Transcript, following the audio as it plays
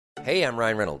Hey, I'm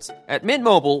Ryan Reynolds. At Mint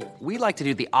Mobile, we like to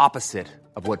do the opposite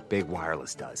of what Big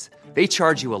Wireless does. They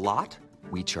charge you a lot,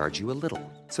 we charge you a little.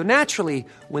 So naturally,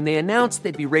 when they announced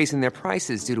they'd be raising their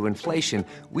prices due to inflation,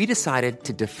 we decided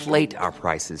to deflate our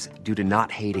prices due to not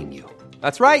hating you.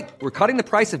 That's right. We're cutting the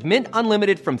price of Mint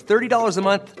Unlimited from $30 a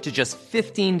month to just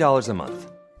 $15 a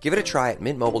month. Give it a try at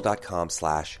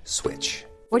mintmobile.com/switch.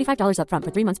 $45 up front for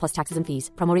 3 months plus taxes and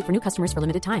fees. Promo rate for new customers for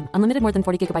limited time. Unlimited more than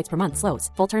 40 gigabytes per month. Slows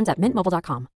full terms at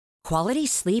mintmobile.com. Quality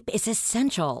sleep is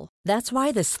essential. That's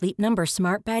why the Sleep Number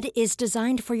Smart Bed is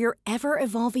designed for your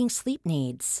ever-evolving sleep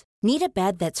needs. Need a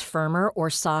bed that's firmer or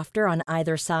softer on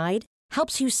either side?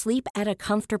 Helps you sleep at a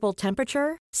comfortable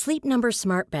temperature? Sleep Number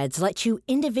Smart Beds let you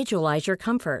individualize your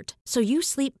comfort, so you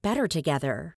sleep better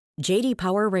together. J.D.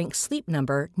 Power ranks Sleep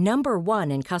Number number 1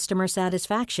 in customer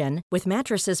satisfaction with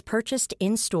mattresses purchased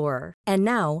in-store. And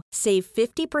now, save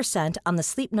 50% on the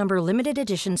Sleep Number Limited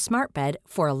Edition Smart Bed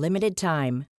for a limited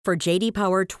time. For J.D.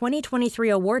 Power 2023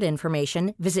 award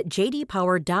information, visit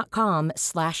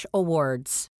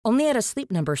jdpower.com/awards. Only at a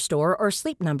Sleep Number store or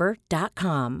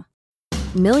sleepnumber.com.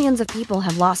 Millions of people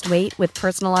have lost weight with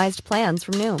personalized plans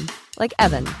from Noom. Like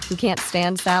Evan, who can't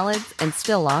stand salads and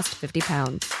still lost 50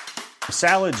 pounds.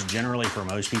 Salads generally for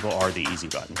most people are the easy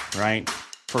button, right?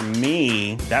 For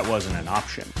me, that wasn't an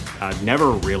option. I never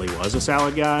really was a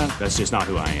salad guy. That's just not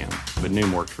who I am. But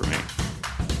Noom worked for me.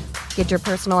 Get your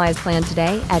personalized plan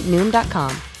today at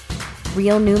Noom.com.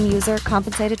 Real Noom user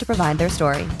compensated to provide their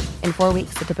story. In 4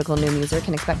 weeks, the typical Noom user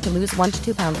can expect to lose 1 to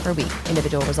 2 pounds per week.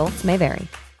 Individual results may vary.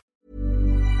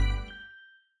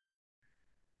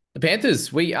 The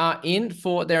Panthers, we are in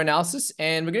for their analysis,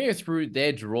 and we're going to go through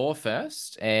their draw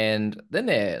first, and then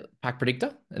their pack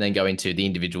predictor, and then go into the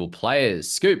individual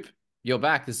players. Scoop, you're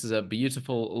back. This is a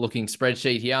beautiful looking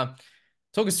spreadsheet here.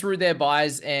 Talk us through their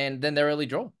buys and then their early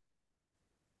draw.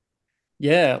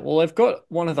 Yeah, well, they've got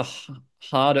one of the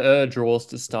harder draws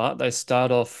to start. They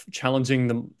start off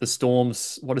challenging the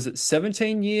Storm's,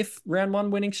 17-year round 1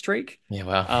 winning streak? Yeah,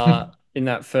 wow. In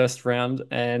that first round.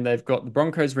 And they've got the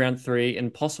Broncos round 3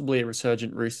 and possibly a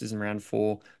resurgent Roosters in round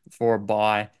 4 for a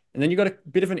bye. And then you've got a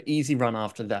bit of an easy run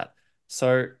after that.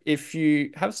 So if you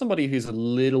have somebody who's a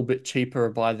little bit cheaper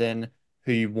by then,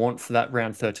 who you want for that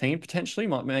round 13, potentially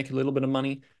might make a little bit of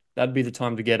money, that'd be the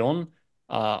time to get on.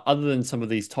 Other than some of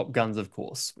these top guns, of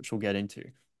course, which we'll get into.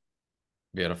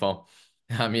 Beautiful.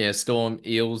 Yeah, Storm,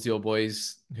 Eels, your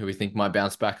boys, who we think might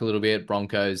bounce back a little bit.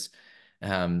 Broncos. It's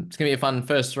going to be a fun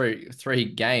first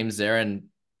three games there. And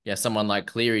yeah, someone like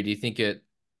Cleary, do you think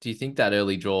that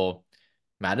early draw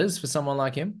matters for someone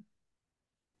like him?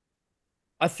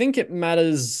 I think it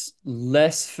matters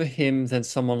less for him than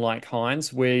someone like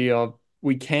Hines. We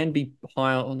can be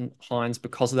high on Hines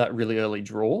because of that really early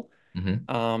draw.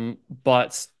 Mm-hmm.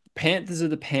 But Panthers are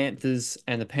the Panthers,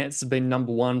 and the Panthers have been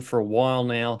number 1 for a while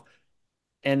now.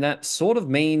 And that sort of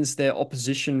means their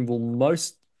opposition will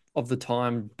most of the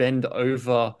time bend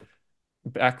over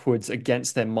backwards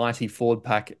against their mighty forward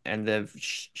pack and their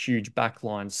huge back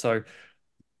line. So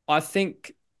I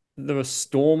think the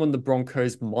Storm and the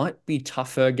Broncos might be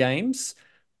tougher games,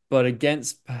 but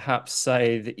against perhaps,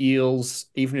 say, the Eels,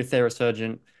 even if they're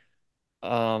resurgent,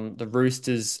 the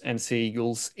Roosters and Sea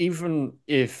Eagles, even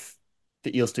if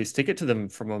the Eels do stick it to them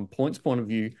from a points point of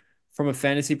view, from a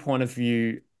fantasy point of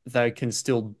view, they can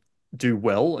still do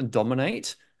well and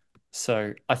dominate.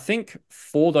 So I think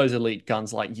for those elite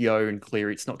guns like Yo and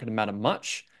Cleary, it's not going to matter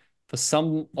much. For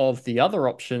some of the other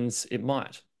options, it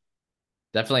might.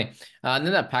 Definitely. And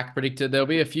then that pack predictor, there'll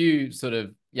be a few sort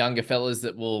of younger fellas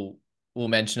that we'll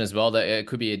mention as well, that it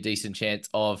could be a decent chance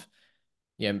of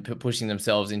pushing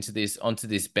themselves onto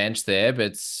this bench there.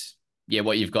 But yeah,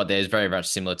 what you've got there is very much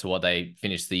similar to what they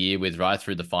finished the year with, right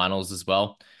through the finals as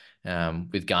well,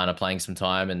 with Garner playing some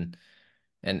time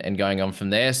and going on from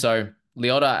there. So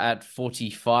Leota at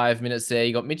 45 minutes there.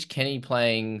 You got Mitch Kenny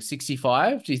playing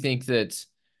 65. Do you think that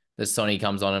Sonny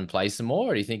comes on and plays some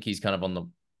more, or do you think he's kind of on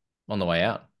the way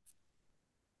out?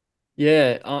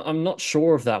 Yeah, I'm not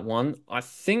sure of that one. I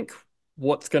think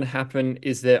what's going to happen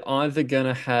is they're either going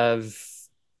to have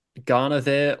Garner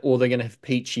there or they're going to have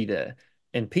Peachy there.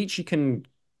 And Peachy can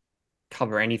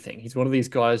cover anything. He's one of these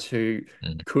guys who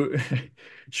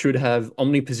should have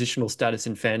omnipositional status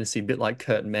in fantasy, a bit like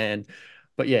Kurt Mann.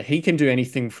 But yeah, he can do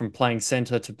anything from playing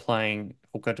center to playing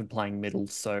hooker to playing middle.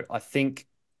 So I think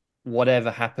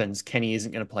whatever happens, Kenny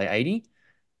isn't going to play 80.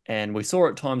 And we saw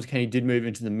at times Kenny did move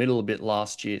into the middle a bit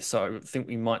last year. So I think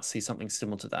we might see something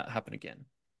similar to that happen again.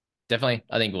 Definitely.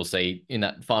 I think we'll see in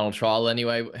that final trial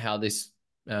anyway how this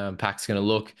pack's going to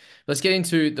look. Let's get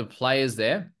into the players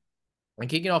there. And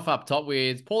kicking off up top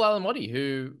with Paul Allen-Motti,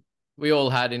 who we all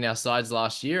had in our sides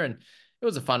last year. And it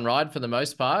was a fun ride for the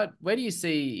most part. Where do you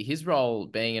see his role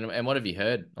being, and what have you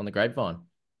heard on the grapevine?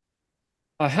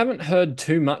 I haven't heard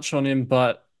too much on him,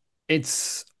 but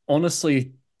it's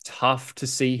honestly tough to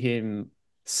see him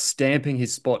stamping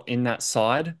his spot in that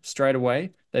side straight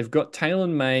away. They've got Taylor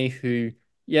May, who,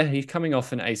 yeah, he's coming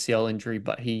off an ACL injury,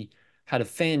 but he had a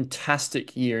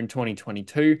fantastic year in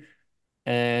 2022.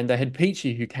 And they had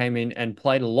Peachy, who came in and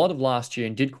played a lot of last year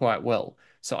and did quite well.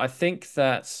 So I think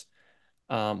that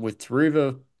with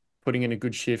Taruva putting in a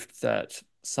good shift, that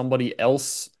somebody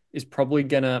else is probably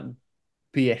going to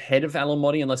be ahead of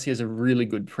Alamotti unless he has a really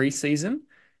good preseason.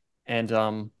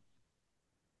 And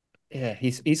yeah,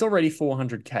 he's already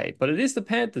 400K, but it is the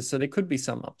Panthers, so there could be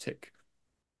some uptick.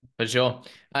 For sure.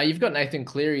 You've got Nathan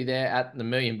Cleary there at the $1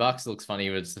 million. It looks funny,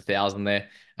 but it's 1,000 there.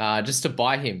 Just to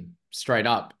buy him straight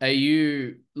up. Are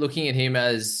you looking at him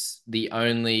as the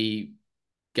only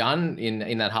gun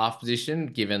in that half position,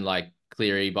 given like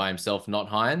Cleary by himself, not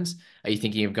Hines? Are you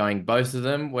thinking of going both of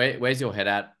them? Where's your head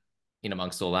at in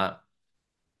amongst all that?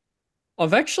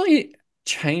 I've actually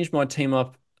changed my team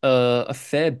up a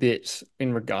fair bit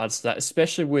in regards to that,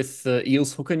 especially with the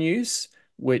Eels hooker news,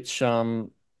 which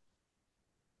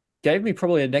gave me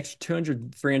probably an extra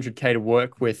 200, 300K to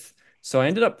work with. So I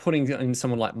ended up putting in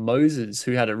someone like Moses,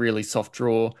 who had a really soft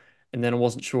draw, and then I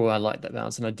wasn't sure I liked that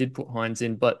balance, and I did put Hines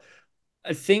in, but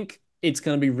I think it's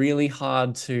going to be really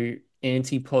hard to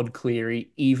anti-pod Cleary,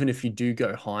 even if you do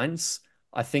go Hines.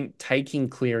 I think taking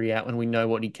Cleary out when we know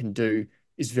what he can do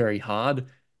is very hard.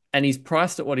 And he's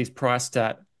priced at what he's priced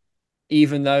at,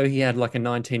 even though he had like a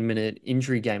 19-minute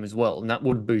injury game as well. And that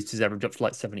would boost his average up to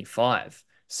like 75.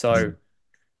 So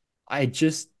I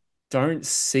just don't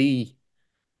see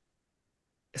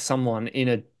someone in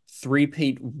a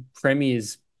three-peat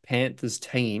Premiers Panthers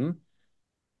team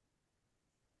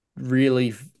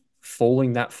really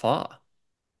falling that far.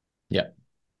 Yeah,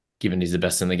 given he's the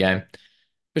best in the game.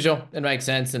 For sure. It makes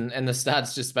sense. And the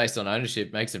stats just based on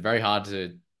ownership makes it very hard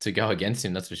to go against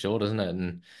him, that's for sure, doesn't it?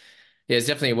 And yeah, it's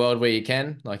definitely a world where you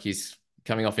can. Like he's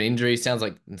coming off an injury. It seems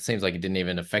like it didn't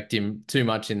even affect him too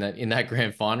much in that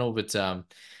grand final. But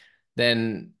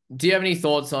then do you have any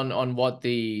thoughts on what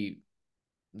the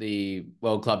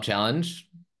World Club Challenge,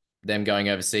 them going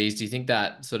overseas, do you think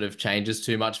that sort of changes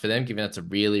too much for them, given it's a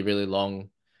really, really long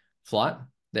flight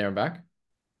there and back?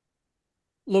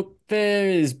 Look, there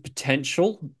is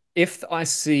potential. If I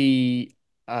see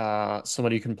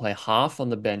somebody who can play half on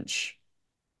the bench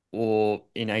or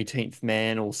in 18th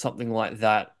man or something like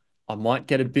that, I might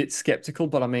get a bit skeptical.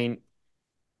 But I mean,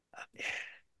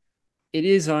 it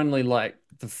is only like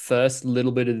the first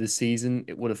little bit of the season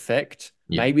it would affect.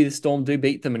 Yeah. Maybe the Storm do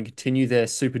beat them and continue their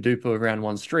super duper round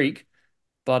one streak.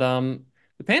 But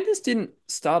the Panthers didn't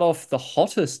start off the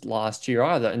hottest last year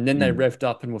either, and then they Mm. revved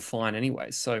up and were fine anyway.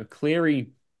 So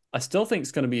Cleary, I still think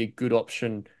it's going to be a good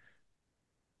option.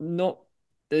 Not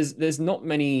there's not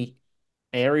many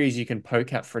areas you can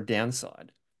poke at for a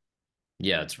downside.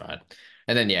 Yeah, that's right.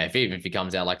 And then yeah, if he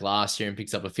comes out like last year and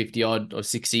picks up a 50 odd or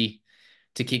 60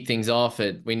 to kick things off,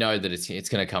 we know that it's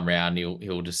going to come around.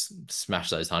 He'll just smash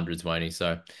those hundreds, won't he?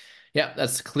 So yeah,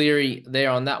 that's Cleary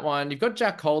there on that one. You've got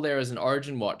Jack Cole there as an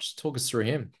Origin watch. Talk us through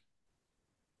him.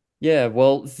 Yeah,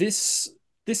 well, this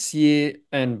year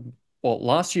and well,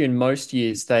 last year and most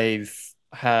years they've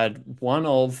had one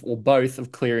of or both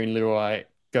of Cleary and Leroy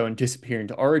go and disappear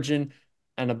into Origin,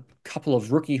 and a couple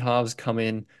of rookie halves come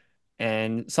in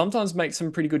and sometimes make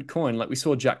some pretty good coin. Like we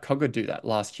saw Jack Cogger do that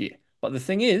last year. But the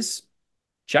thing is,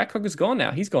 Jack Cogger's gone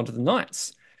now. He's gone to the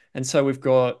Knights. And so we've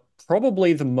got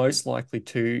probably the most likely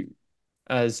two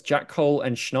as Jack Cole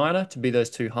and Schneider to be those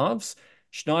two halves.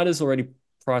 Schneider's already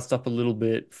priced up a little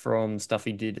bit from stuff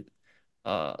he did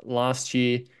last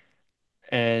year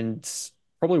and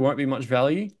probably won't be much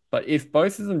value. But if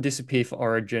both of them disappear for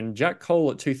Origin, Jack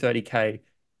Cole at 230K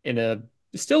in a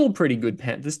still a pretty good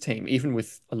Panthers team, even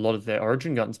with a lot of their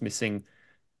Origin guns missing,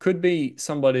 could be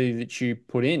somebody that you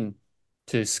put in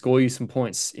to score you some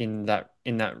points in that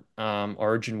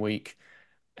Origin week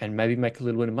and maybe make a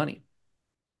little bit of money.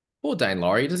 Poor Dane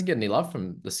Laurie. He doesn't get any love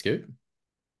from the scoop.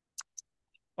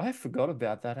 I forgot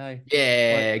about that, hey. Like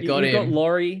Yeah, got you've got him.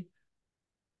 Laurie.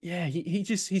 Yeah,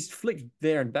 he's flicked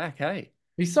there and back, hey.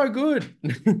 He's so good.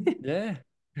 Yeah.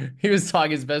 He was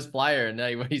Tiger's best player, and now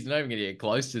he's not even going to get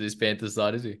close to this Panthers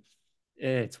side, is he?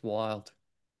 Yeah, it's wild.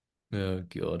 Oh,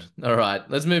 God. All right,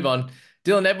 let's move on.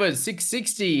 Dylan Edwards,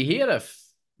 660. He had a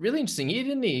really interesting year,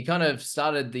 didn't he? He kind of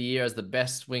started the year as the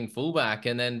best wing fullback,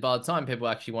 and then by the time people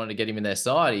actually wanted to get him in their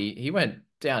side, he went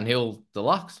downhill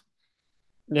deluxe.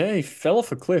 Yeah, he fell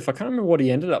off a cliff. I can't remember what he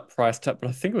ended up priced at, but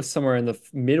I think it was somewhere in the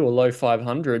mid or low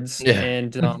 500s. Yeah.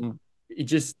 And he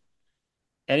just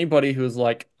anybody who was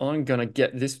like, I'm gonna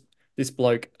get this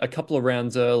bloke a couple of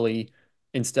rounds early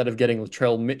instead of getting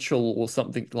Latrell Mitchell or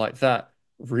something like that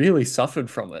really suffered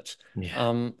from it. Yeah.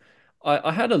 Um,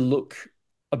 I had a look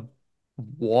at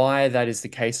why that is the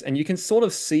case, and you can sort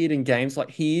of see it in games. Like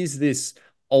he is this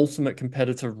ultimate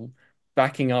competitor,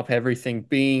 backing up everything,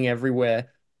 being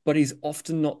everywhere, but he's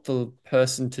often not the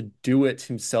person to do it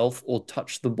himself or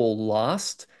touch the ball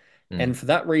last. And Mm, for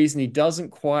that reason, he doesn't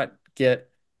quite get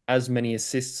as many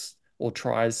assists or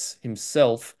tries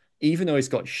himself, even though he's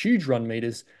got huge run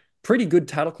meters, pretty good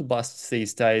tackle busts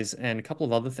these days, and a couple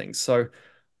of other things. So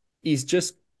he's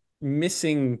just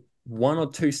missing one or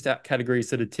two stat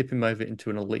categories that would tip him over into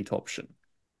an elite option.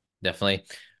 definitely.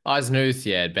 Eisenhuth,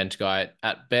 yeah, bench guy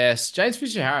at best. James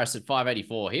Fisher-Harris at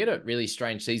 584. He had a really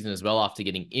strange season as well after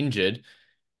getting injured.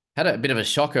 Had a bit of a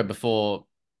shocker before.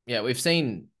 Yeah, we've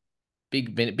seen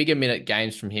bigger minute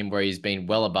games from him where he's been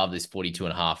well above this 42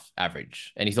 and a half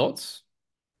average. Any thoughts?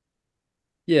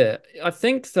 Yeah, I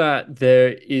think that there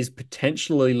is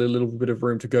potentially a little bit of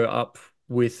room to go up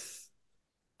with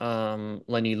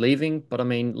Lenny leaving, but I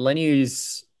mean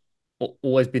Lenny's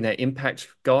always been that impact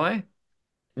guy,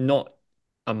 not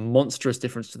a monstrous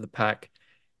difference to the pack.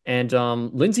 And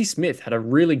Lindsay Smith had a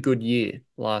really good year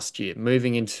last year,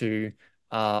 moving into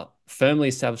firmly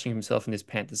establishing himself in this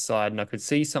Panthers side. And I could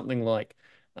see something like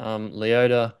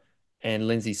Leota and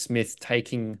Lindsay Smith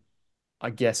taking, I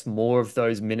guess, more of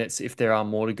those minutes if there are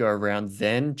more to go around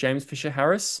than James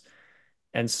Fisher-Harris.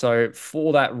 And so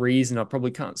for that reason, I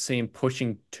probably can't see him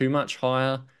pushing too much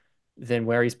higher than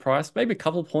where he's priced. Maybe a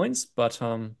couple of points, but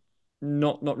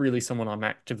not really someone I'm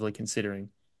actively considering.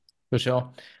 For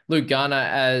sure. Luke Garner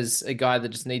as a guy that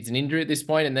just needs an injury at this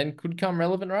point and then could come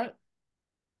relevant, right?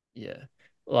 Yeah.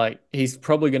 Like he's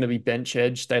probably going to be bench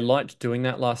edge. They liked doing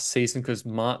that last season because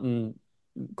Martin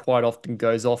quite often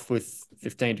goes off with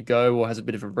 15 to go or has a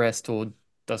bit of a rest or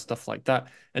does stuff like that.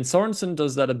 And Sorensen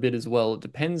does that a bit as well. It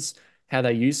depends how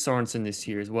they use Sorensen this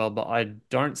year as well, but I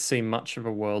don't see much of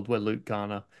a world where Luke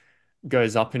Garner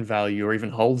goes up in value or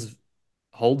even holds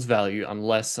value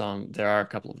unless there are a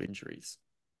couple of injuries.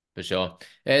 For sure.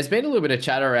 There's been a little bit of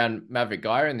chatter around Maverick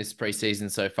Geyer in this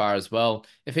preseason so far as well.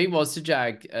 If he was to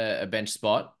jag a bench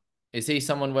spot, is he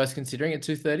someone worth considering at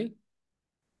 230?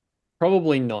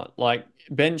 Probably not. Like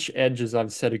bench edge, as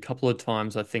I've said a couple of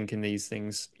times, I think in these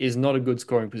things is not a good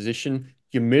scoring position.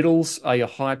 Your middles are your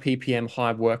high PPM,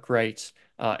 high work rate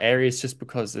areas just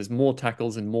because there's more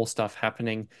tackles and more stuff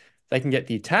happening. They can get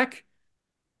the attack,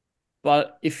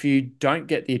 but if you don't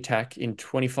get the attack in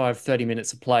 25, 30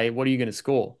 minutes of play, what are you going to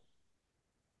score?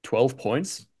 12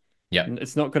 points? Yeah,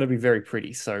 It's not going to be very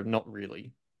pretty, so not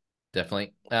really.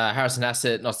 definitely. Harrison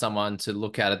Hassett, not someone to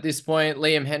look at this point.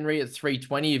 Liam Henry at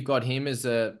 320. You've got him as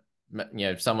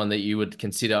someone that you would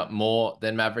consider more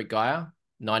than Maverick Geyer,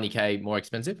 90K more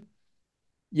expensive.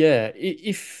 Yeah,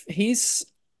 if he's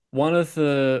one of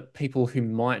the people who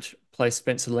might play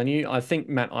Spencer Leniu, I think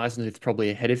Matt Eisenhuth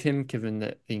probably ahead of him, given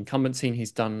that the incumbency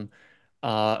he's done,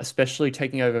 especially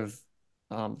taking over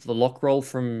the lock role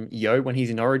from Yo when he's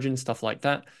in Origin, stuff like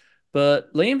that.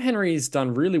 But Liam Henry's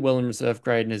done really well in reserve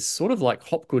grade and is sort of like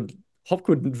Hopgood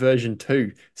version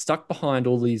 2, stuck behind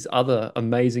all these other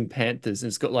amazing Panthers, and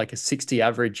it's got like a 60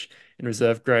 average in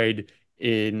reserve grade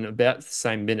in about the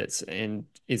same minutes. And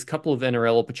his couple of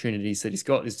NRL opportunities that he's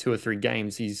got, his 2 or 3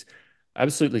 games, he's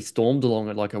absolutely stormed along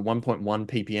at like a 1.1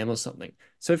 ppm or something.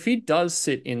 So if he does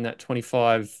sit in that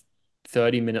 25,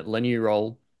 30-minute Leniu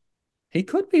role, he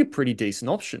could be a pretty decent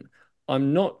option.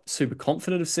 I'm not super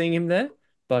confident of seeing him there,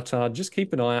 but just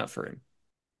keep an eye out for him.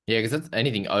 Yeah, because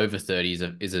anything over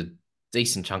 30 is a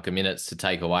decent chunk of minutes to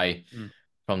take away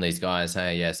from these guys.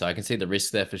 Hey, yeah, so I can see the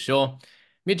risk there for sure.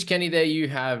 Mitch Kenny there you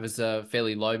have as a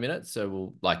fairly low minute. So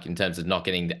we'll like in terms of not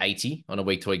getting the 80 on a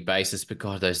week-to-week basis,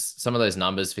 because some of those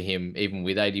numbers for him, even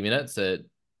with 80 minutes, are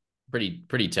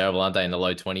pretty terrible, aren't they? In the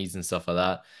low 20s and stuff like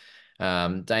that.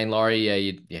 Dane Laurie,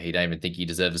 he don't even think he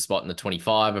deserves a spot in the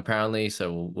 25 apparently.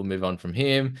 So we'll move on from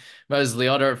him. Moses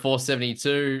Leota at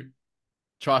 472,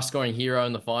 try scoring hero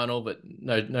in the final, but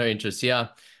no interest here.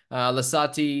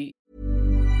 Lasati.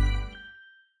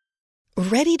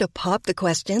 Ready to pop the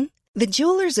question? The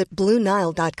jewelers at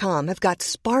BlueNile.com have got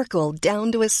sparkle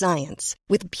down to a science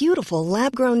with beautiful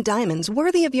lab-grown diamonds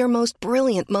worthy of your most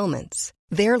brilliant moments.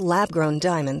 Their lab-grown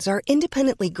diamonds are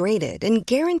independently graded and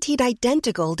guaranteed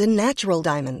identical to natural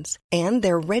diamonds, and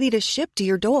they're ready to ship to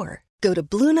your door. Go to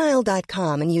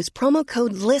BlueNile.com and use promo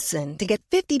code LISTEN to get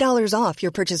 $50 off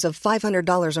your purchase of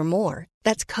 $500 or more.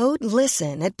 That's code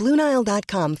LISTEN at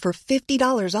BlueNile.com for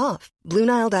 $50 off.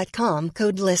 BlueNile.com,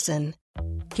 code LISTEN.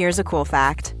 Here's a cool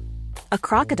fact. A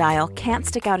crocodile can't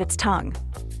stick out its tongue.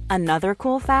 Another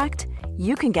cool fact,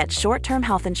 you can get short-term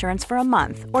health insurance for a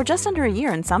month or just under a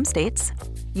year in some states.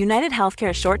 United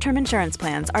Healthcare short-term insurance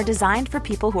plans are designed for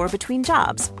people who are between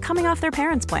jobs, coming off their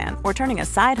parents' plan, or turning a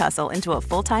side hustle into a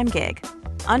full-time gig.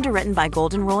 Underwritten by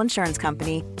Golden Rule Insurance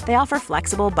Company, they offer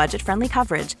flexible, budget-friendly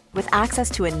coverage with access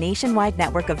to a nationwide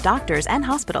network of doctors and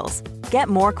hospitals. Get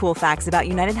more cool facts about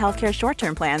United Healthcare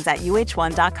short-term plans at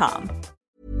uh1.com.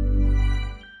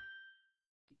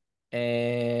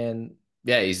 And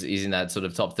yeah, he's in that sort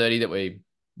of top 30 that we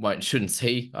shouldn't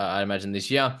see, I imagine, this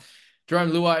year.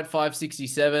 Jerome Luai at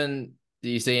 567. Do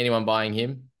you see anyone buying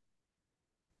him?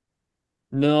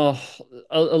 No,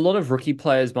 a lot of rookie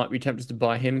players might be tempted to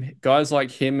buy him. Guys like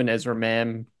him and Ezra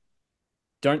Mam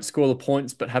don't score the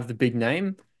points but have the big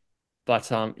name.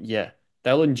 But yeah,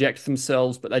 they'll inject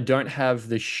themselves, but they don't have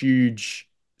the huge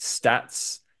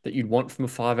stats that you'd want from a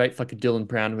 5'8", like a Dylan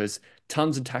Brown, who has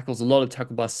tons of tackles, a lot of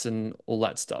tackle busts, and all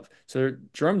that stuff. So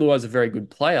Jerome Luai is a very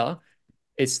good player.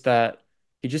 It's that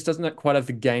he just doesn't quite have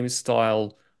the game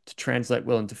style to translate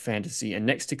well into fantasy. And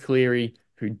next to Cleary,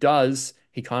 who does,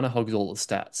 he kind of hogs all the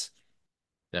stats.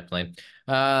 Definitely.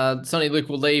 Sonny Luke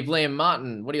will leave. Liam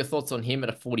Martin, what are your thoughts on him at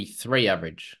a 43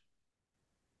 average?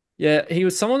 Yeah, he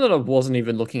was someone that I wasn't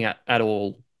even looking at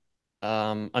all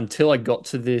until I got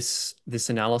to this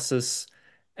analysis.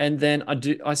 And then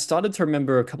I started to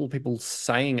remember a couple of people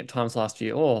saying at times last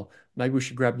year, oh, maybe we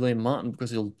should grab Liam Martin because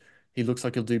he looks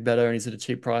like he'll do better and he's at a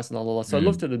cheap price and all that. So I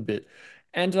looked at it a bit.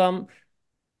 And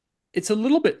it was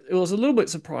a little bit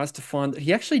surprised to find that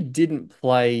he actually didn't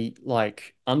play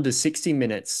like under 60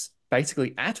 minutes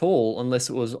basically at all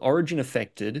unless it was origin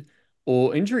affected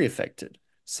or injury affected.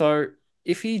 So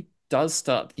if he does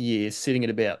start the year sitting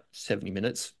at about 70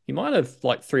 minutes, he might have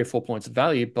like 3 or 4 points of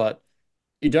value, but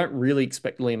you don't really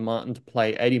expect Liam Martin to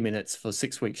play 80 minutes for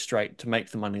 6 weeks straight to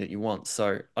make the money that you want.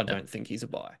 So I don't think he's a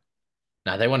buy.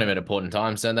 No, they want him at important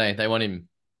times, don't they? They want him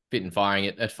fit and firing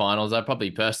at finals. I probably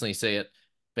personally see it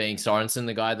being Sorensen,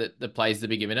 the guy that plays the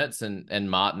bigger minutes, and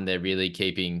Martin, they're really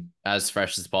keeping as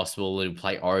fresh as possible. He'll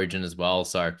play Origin as well.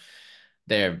 So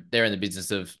they're in the business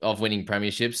of winning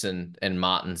premierships, and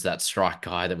Martin's that strike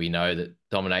guy that we know that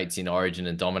dominates in Origin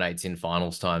and dominates in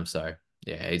finals time. So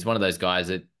yeah, he's one of those guys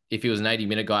that if he was an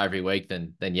 80-minute guy every week,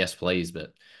 then yes, please.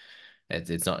 But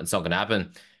it's not going to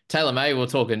happen. Taylor May, we were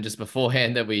talking just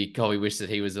beforehand that we probably wish that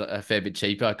he was a fair bit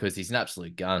cheaper because he's an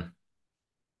absolute gun.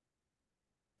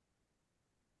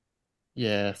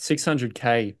 Yeah,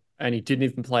 600K, and he didn't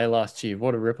even play last year.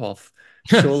 What a ripoff.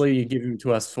 Surely you give him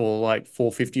to us for like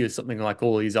 450 or something like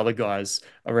all these other guys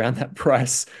around that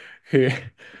price who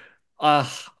uh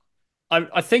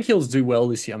I think he'll do well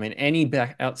this year. I mean, any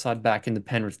outside back in the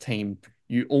Penrith team,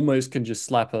 you almost can just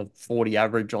slap a 40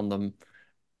 average on them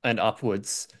and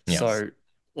upwards. Yes. So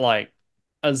like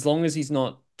as long as he's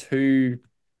not too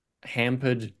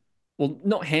hampered, well,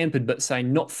 not hampered, but say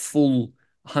not full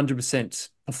 100%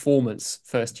 performance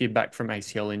first year back from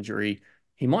ACL injury,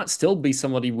 he might still be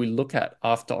somebody we look at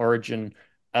after Origin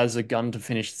as a gun to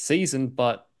finish the season,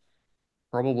 but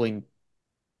probably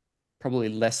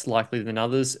less likely than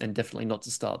others and definitely not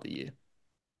to start the year.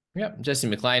 Yep, Jesse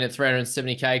McLean at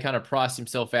 370K kind of priced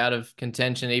himself out of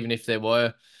contention, even if there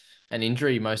were an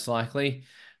injury, most likely.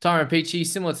 Tyrone Peachy,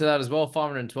 similar to that as well,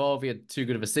 512. He had too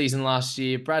good of a season last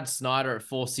year. Brad Snyder at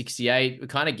 468. We're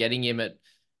kind of getting him at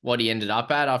what he ended up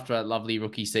at after a lovely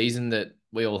rookie season that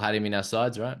we all had him in our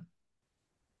sides, right?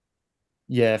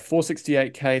 Yeah,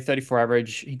 468K, 34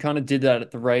 average. He kind of did that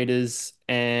at the Raiders,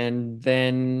 and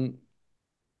then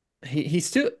he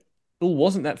still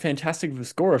wasn't that fantastic of a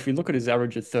scorer. If you look at his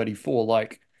average at 34,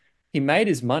 like he made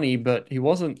his money, but he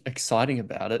wasn't exciting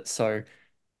about it. So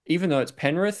even though it's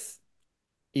Penrith,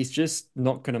 he's just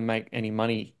not going to make any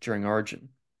money during Origin.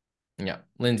 Yeah,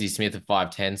 Lindsay Smith at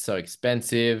 510, so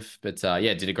expensive, but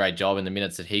yeah, did a great job in the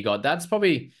minutes that he got. That's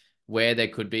probably where there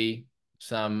could be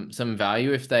some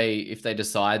value if they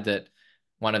decide that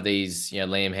one of these,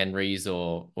 Liam Henrys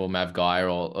or Mav Guy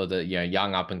or the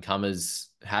young up and comers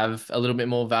have a little bit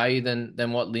more value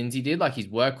than what Lindsay did. Like his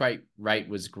work rate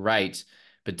was great,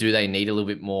 but do they need a little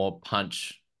bit more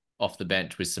punch off the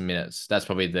bench with some minutes? That's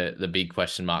probably the big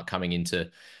question mark coming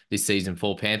into this season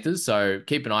for Panthers. So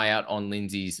keep an eye out on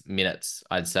Lindsay's minutes,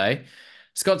 I'd say.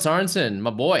 Scott Sorensen,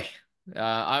 my boy.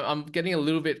 I'm getting a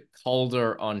little bit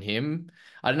colder on him.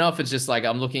 I don't know if it's just like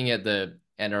I'm looking at the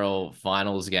NRL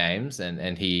finals games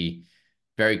and he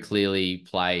very clearly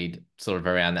played sort of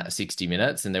around that 60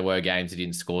 minutes, and there were games he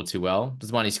didn't score too well.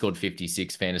 There's one he scored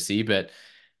 56 fantasy, but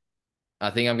I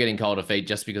think I'm getting colder feet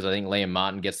just because I think Liam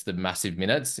Martin gets the massive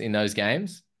minutes in those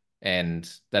games and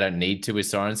they don't need to with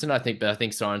Sorensen. I think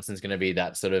Sorensen's going to be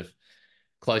that sort of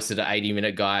closer to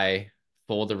 80-minute guy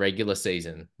for the regular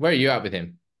season. Where are you at with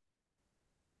him?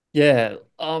 Yeah,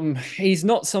 he's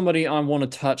not somebody I want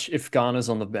to touch if Garner's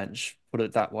on the bench, put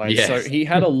it that way. So Yes. he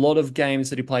had a lot of games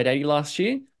that he played 80 last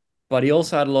year, but he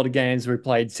also had a lot of games where he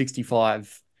played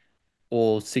 65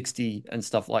 or 60 and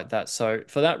stuff like that. So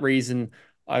for that reason,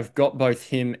 I've got both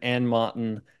him and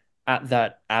Martin at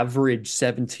that average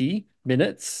 70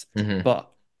 minutes, Hmm.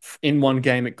 but in one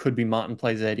game it could be Martin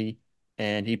plays 80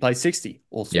 and he plays 60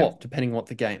 or Yeah. swap, depending on what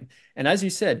the game. And as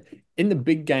you said, in the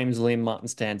big games, Liam Martin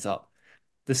stands up.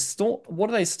 The Storm, what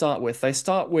do they start with? They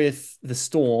start with the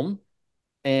Storm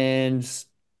and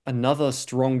another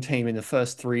strong team in the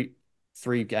first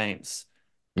three games.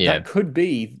 Yeah. That could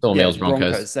be, yeah, Sawmills, the Broncos.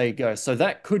 Broncos. There you go. So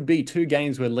that could be two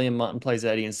games where Liam Martin plays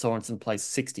 80 and Sorensen plays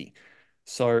 60.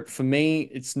 So for me,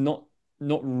 it's not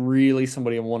really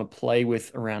somebody I want to play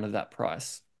with around at that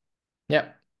price.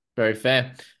 Yep. Very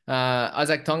fair.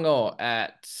 Isaac Tongo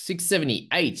at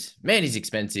 678. Man, he's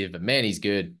expensive, but man, he's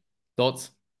good. Thoughts?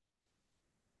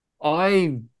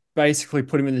 I basically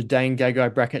put him in the Dane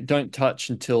Gagai bracket. Don't touch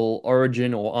until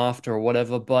Origin or after or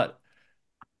whatever. But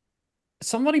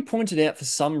somebody pointed out for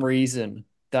some reason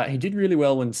that he did really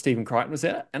well when Stephen Crichton was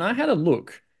out, and I had a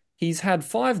look. He's had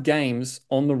 5 games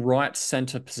on the right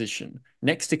center position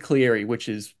next to Cleary, which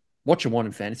is what you want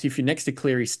in fantasy. If you're next to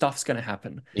Cleary, stuff's going to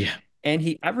happen. Yeah. And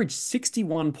he averaged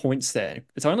 61 points there.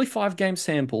 It's only 5 game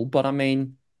sample, but I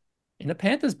mean, in a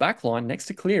Panthers backline next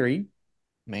to Cleary,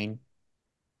 I mean,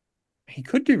 he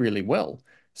could do really well.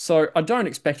 So I don't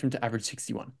expect him to average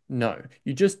 61. No,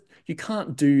 you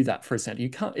can't do that for a center. You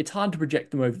can't. It's hard to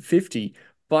project them over 50.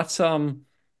 But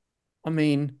I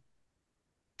mean,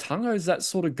 Tungo's that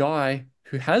sort of guy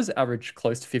who has averaged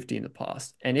close to 50 in the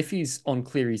past. And if he's on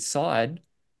Cleary's side,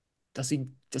 does he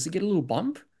get a little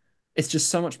bump? It's just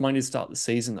so much money to start the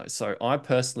season though. So I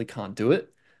personally can't do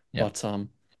it. Yeah. But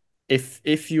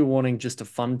if you're wanting just a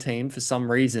fun team for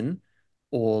some reason,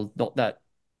 or not that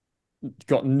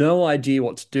got no idea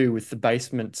what to do with the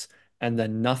basements and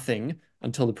then nothing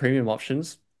until the premium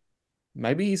options,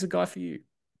 maybe he's a guy for you.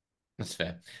 That's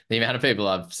fair. The amount of people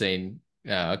I've seen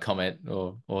comment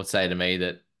or say to me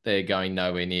that they're going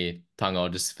nowhere near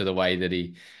Tungo just for the way that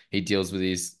he deals with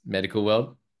his medical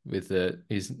world, with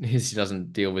his he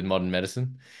doesn't deal with modern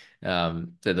medicine. So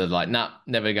they're like, nah,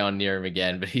 never going near him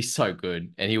again. But he's so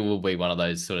good, and he will be one of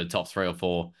those sort of top 3 or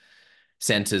 4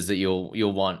 centers that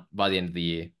you'll want by the end of the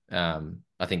year.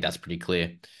 I think that's pretty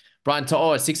clear. Brian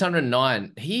To'o at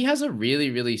 609. He has a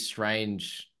really, really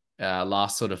strange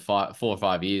last sort of 4 or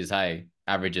 5 years, hey,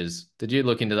 averages. Did you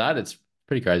look into that? It's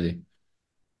pretty crazy.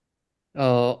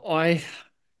 I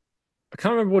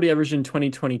can't remember what he averaged in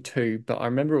 2022, but I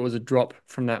remember it was a drop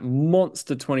from that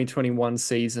monster 2021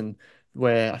 season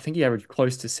where I think he averaged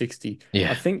close to 60. I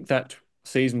Yeah. think that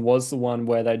season was the one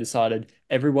where they decided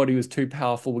everybody was too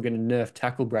powerful, we're going to nerf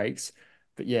tackle breaks.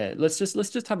 But yeah, let's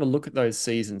just have a look at those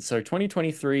seasons. So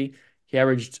 2023, he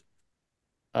averaged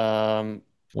um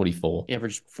 44. he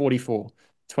averaged 44.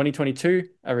 2022,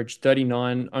 averaged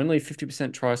 39, only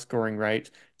 50% try scoring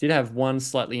rate. Did have one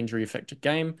slightly injury affected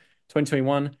game.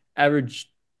 2021, averaged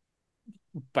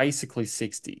basically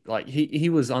 60. Like he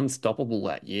was unstoppable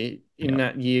that year. In Yeah.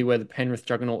 that year where the Penrith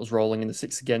juggernaut was rolling and the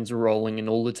Six Agains were rolling and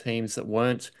all the teams that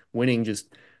weren't winning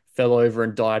just fell over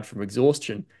and died from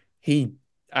exhaustion, he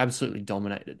absolutely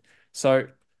dominated. So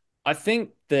I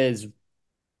think there's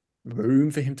room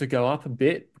for him to go up a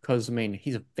bit because I mean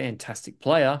he's a fantastic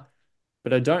player,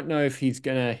 but I don't know if he's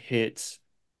gonna hit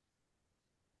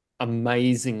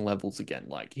amazing levels again.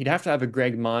 Like he'd have to have a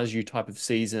Greg Marju type of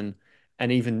season,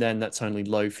 and even then, that's only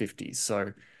low 50s.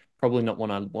 So probably not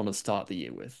one I want to start the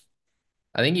year with.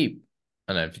 I think I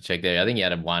don't know if you check there. I think he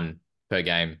had a 1 per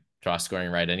game try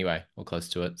scoring rate anyway, or close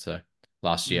to it. So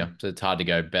last year. Mm. So it's hard to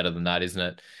go better than that, isn't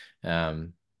it?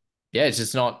 Um, yeah, it's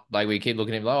just not like we keep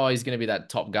looking at him like, oh, he's going to be that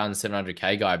top gun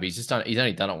 700K guy, but he's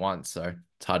only done it once. So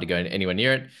it's hard to go anywhere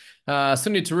near it.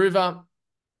 Sunia Taruva,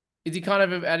 is he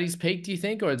kind of at his peak, do you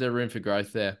think, or is there room for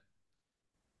growth there?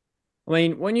 I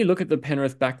mean, when you look at the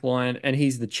Penrith backline and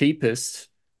he's the cheapest,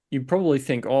 you probably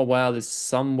think, oh, wow, there's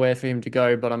somewhere for him to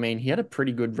go. But I mean, he had a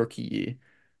pretty good rookie year.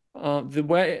 The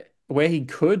way where he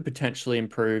could potentially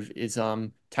improve is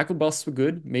tackle busts were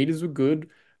good, meters were good,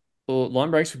 or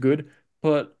line breaks were good,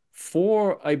 but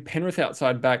for a Penrith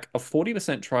outside back, a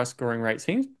 40% try scoring rate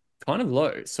seems kind of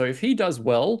low. So if he does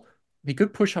well, he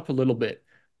could push up a little bit,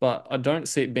 but I don't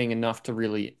see it being enough to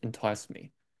really entice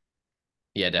me.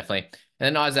 Yeah, definitely.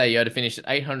 And then Isaiah Yoda finished at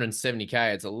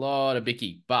 870K. It's a lot of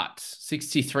Bicky, but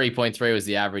 63.3 was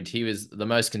the average. He was the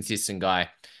most consistent guy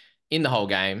in the whole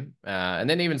game. And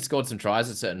then even scored some tries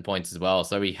at certain points as well.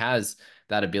 So he has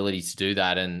that ability to do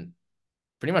that. And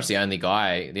pretty much the only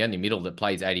guy, the only middle that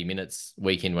plays 80 minutes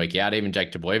week in, week out. Even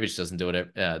Jake Trbojevic doesn't do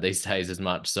it these days as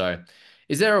much. So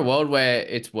is there a world where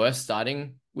it's worth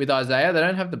starting with Isaiah? They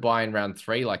don't have the buy in round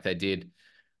 3 like they did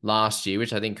last year,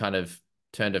 which I think kind of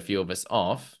turned a few of us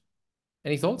off.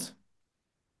 Any thoughts?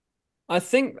 I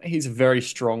think he's a very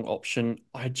strong option.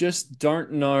 I just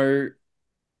don't know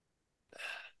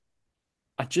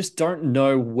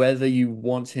whether you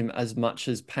want him as much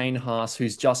as Payne Haas,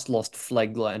 who's just lost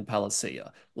Flegler and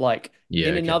Palacia. Like Yeah,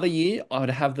 in okay. another year, I would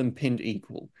have them pinned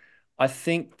equal. I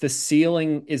think the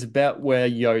ceiling is about where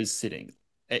Yo's sitting.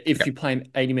 If Okay. you play him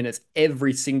 80 minutes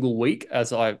every single week,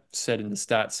 as I said in the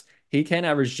stats, he can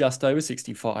average just over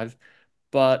 65,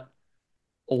 but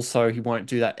also he won't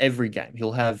do that every game.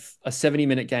 He'll have a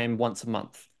 70-minute game once a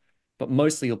month, but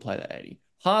mostly he'll play that 80.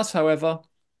 Haas, however,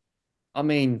 I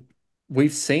mean,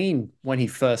 we've seen when he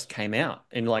first came out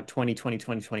in like 2020,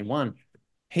 2021,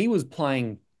 he was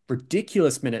playing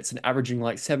ridiculous minutes and averaging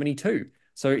like 72.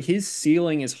 So his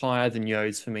ceiling is higher than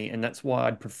Yo's for me, and that's why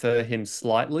I'd prefer him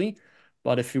slightly.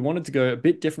 But if you wanted to go a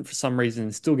bit different for some reason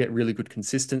and still get really good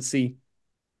consistency,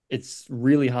 it's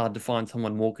really hard to find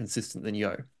someone more consistent than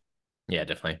Yo. Yeah,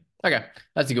 definitely. Okay.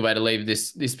 That's a good way to leave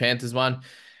this Panthers one.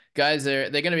 Guys, they're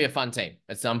going to be a fun team.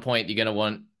 At some point, you're going to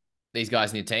want these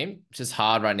guys in your team. It's just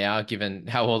hard right now, given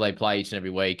how well they play each and every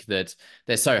week, that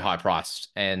they're so high priced.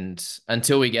 And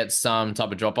until we get some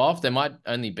type of drop off, there might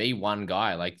only be one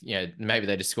guy. Like, maybe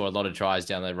they just score a lot of tries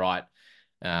down the right.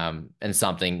 And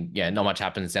something, not much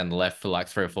happens down the left for like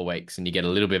 3 or 4 weeks, and you get a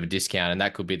little bit of a discount, and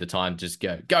that could be the time to just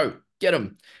go, get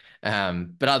them.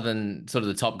 But other than sort of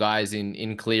the top guys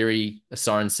in Cleary,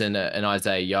 Sorensen, and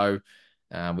Isaiah Yo,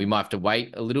 we might have to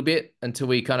wait a little bit until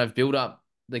we kind of build up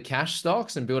the cash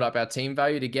stocks and build up our team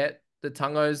value to get the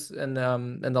Tungos and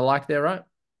the like there, right?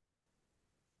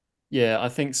 Yeah, I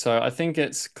think so. I think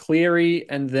it's Cleary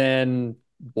and then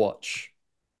Watch.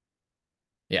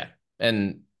 Yeah.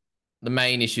 And the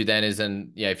main issue then is,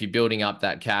 if you're building up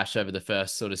that cash over the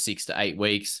first sort of 6 to 8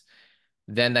 weeks,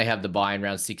 then they have the buy in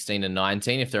round 16 and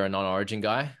 19 if they're a non-origin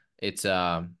guy. It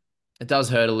does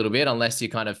hurt a little bit unless you're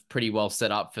kind of pretty well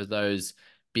set up for those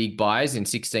big buys in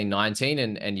 16, 19,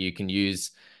 and you can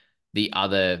use the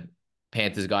other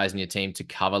Panthers guys in your team to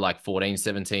cover like 14,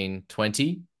 17,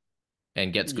 20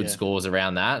 and gets good Yeah. scores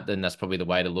around that, then that's probably the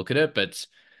way to look at it. But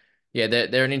yeah,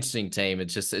 they're an interesting team.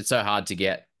 It's so hard to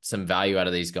get some value out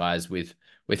of these guys with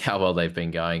how well they've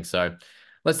been going. So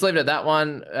let's leave it at that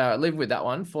one. Leave with that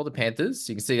one for the Panthers.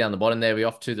 You can see down the bottom there, we're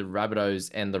off to the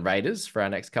Rabbitohs and the Raiders for our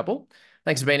next couple.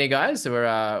 Thanks for being here, guys. So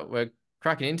we're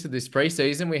cracking into this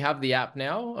preseason. We have the app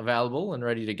now available and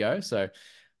ready to go. So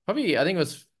probably, I think it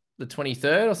was the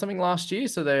 23rd or something last year.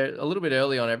 So they're a little bit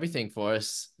early on everything for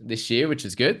us this year, which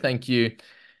is good. Thank you,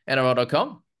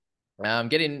 NRL.com.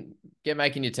 Get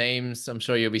making your teams. I'm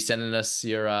sure you'll be sending us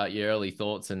your early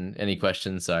thoughts and any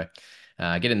questions. So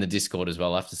get in the Discord as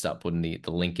well. I'll have to start putting the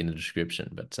link in the description.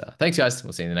 But thanks, guys.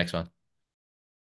 We'll see you in the next one.